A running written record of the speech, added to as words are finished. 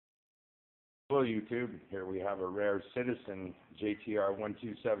Hello YouTube, here we have a rare Citizen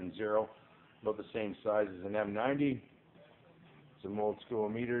JTR-1270, about the same size as an M90. Some old school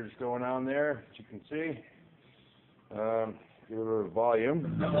meters going on there, as you can see. Give it a little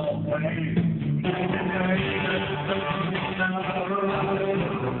volume.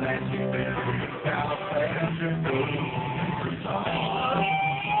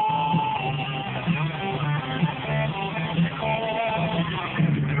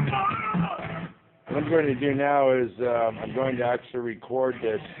 What I'm going to do now is I'm going to actually record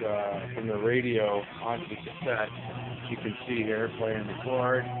this from the radio onto the cassette. You can see here, play and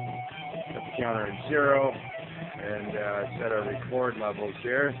record. Set the counter at 0 and set our record levels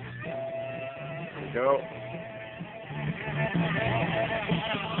here. There we go.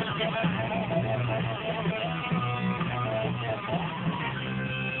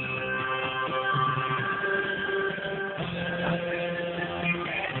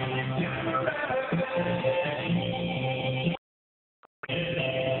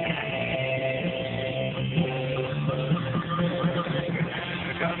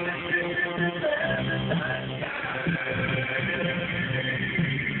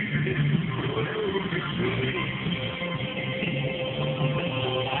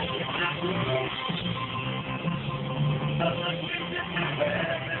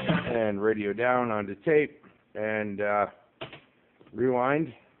 And radio down onto tape and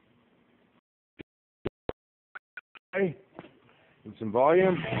rewind. Okay. With some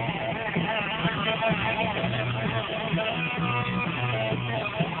volume.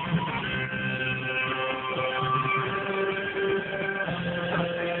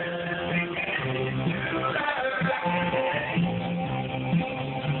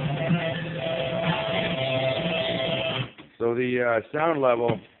 So the sound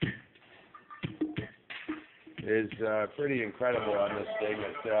level is pretty incredible on this thing.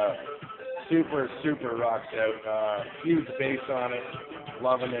 It's super rocks out. Huge bass on it.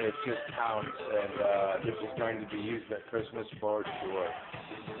 Loving it. It just pounds. And this is going to be used at Christmas for sure.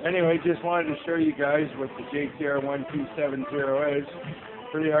 Anyway, just wanted to show you guys what the JTR-1270 is.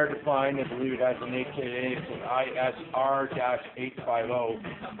 Pretty hard to find. I believe it has an AKA. It's an ISR-850.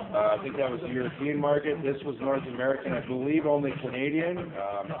 I think that was the European market. This was North American. I believe only Canadian,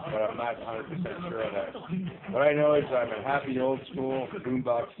 but I'm not 100% sure on that. What I know is I'm a happy old school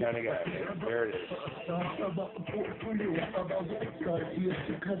boombox kind of guy. There it is.